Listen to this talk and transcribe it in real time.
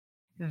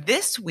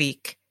This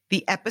week,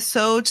 the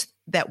episodes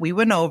that we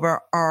went over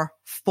are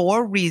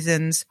 4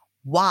 reasons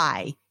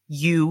why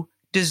you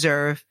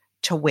deserve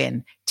to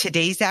win.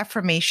 Today's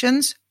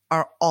affirmations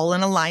are all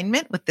in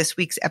alignment with this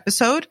week's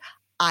episode.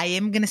 I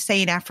am going to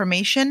say an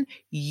affirmation.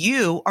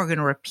 You are going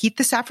to repeat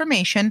this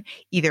affirmation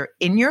either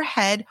in your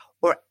head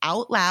or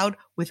out loud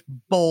with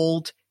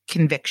bold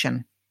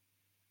conviction.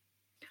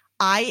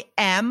 I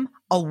am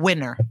a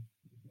winner.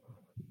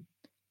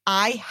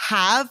 I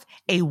have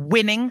a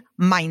winning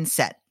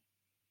mindset.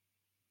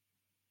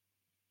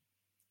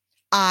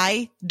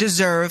 I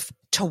deserve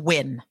to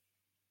win.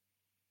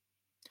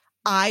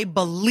 I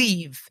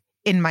believe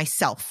in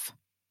myself.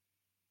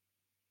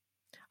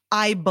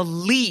 I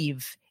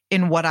believe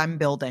in what I'm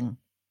building.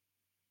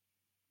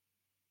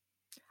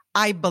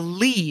 I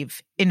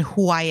believe in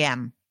who I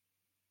am.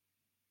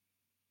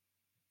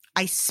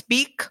 I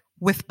speak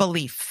with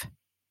belief.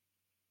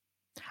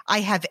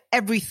 I have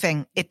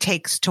everything it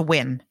takes to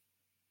win.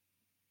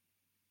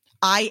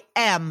 I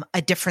am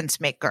a difference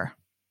maker.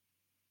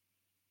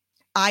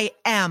 I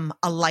am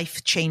a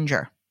life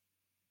changer.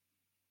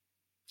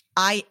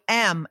 I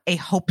am a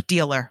hope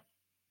dealer.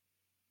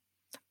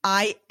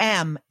 I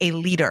am a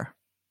leader.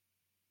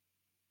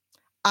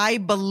 I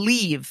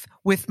believe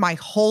with my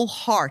whole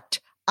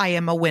heart I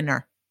am a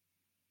winner.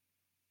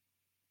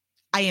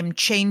 I am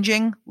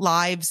changing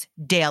lives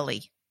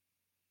daily.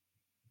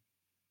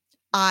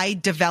 I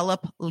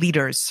develop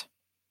leaders.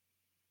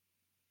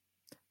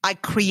 I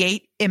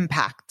create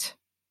impact.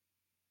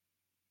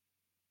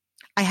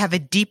 I have a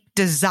deep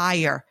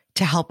desire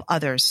to help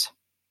others.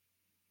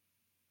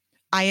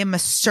 I am a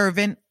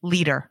servant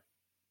leader.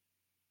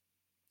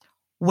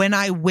 When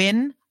I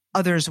win,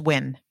 others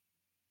win.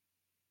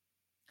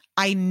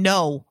 I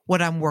know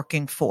what I'm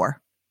working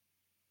for.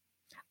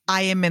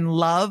 I am in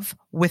love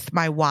with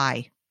my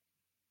why.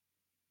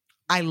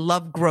 I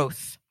love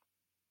growth.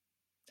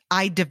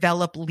 I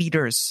develop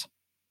leaders.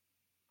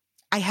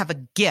 I have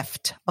a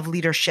gift of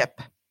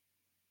leadership.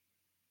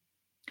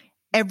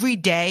 Every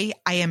day,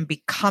 I am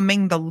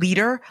becoming the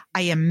leader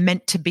I am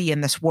meant to be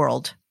in this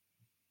world.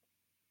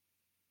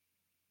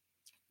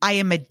 I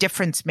am a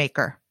difference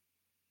maker.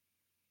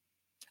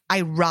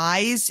 I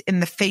rise in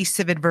the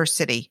face of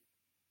adversity.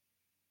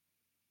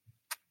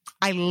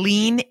 I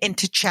lean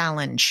into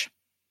challenge.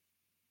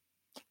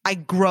 I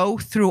grow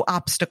through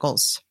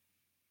obstacles.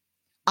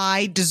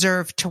 I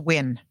deserve to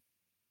win.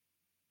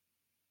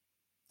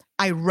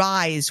 I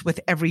rise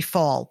with every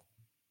fall.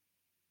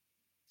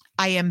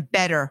 I am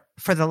better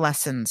for the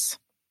lessons.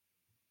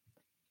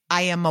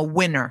 I am a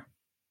winner.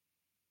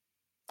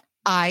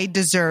 I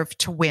deserve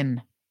to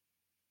win.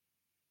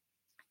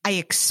 I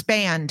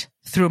expand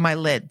through my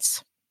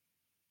lids.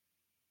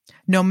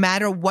 No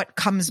matter what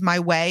comes my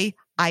way,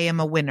 I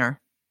am a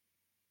winner.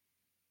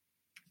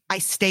 I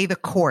stay the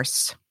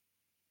course.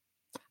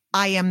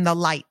 I am the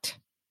light.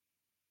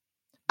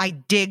 I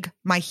dig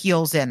my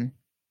heels in.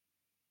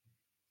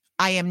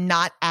 I am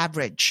not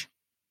average.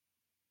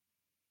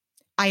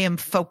 I am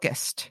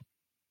focused.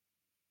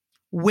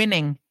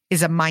 Winning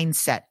is a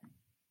mindset.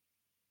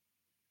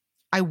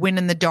 I win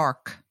in the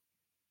dark.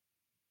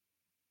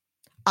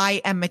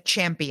 I am a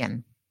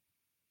champion.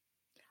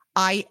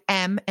 I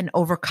am an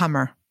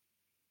overcomer.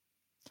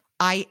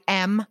 I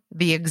am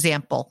the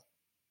example.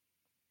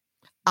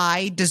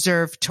 I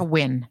deserve to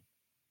win.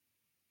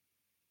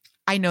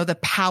 I know the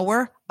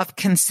power of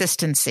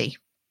consistency.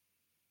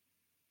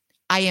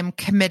 I am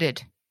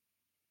committed.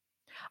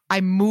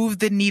 I move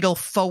the needle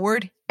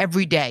forward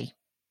every day.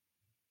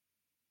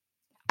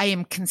 I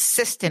am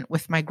consistent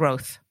with my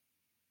growth.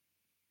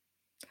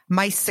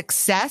 My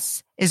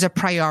success is a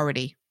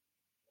priority.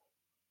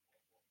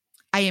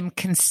 I am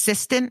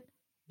consistent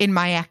in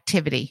my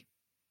activity.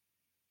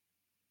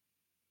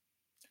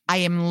 I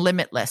am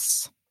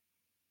limitless.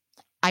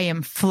 I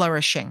am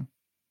flourishing.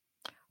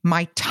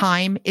 My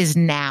time is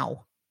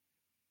now.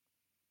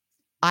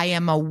 I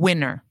am a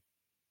winner.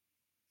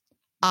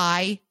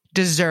 I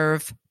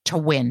deserve to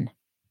win.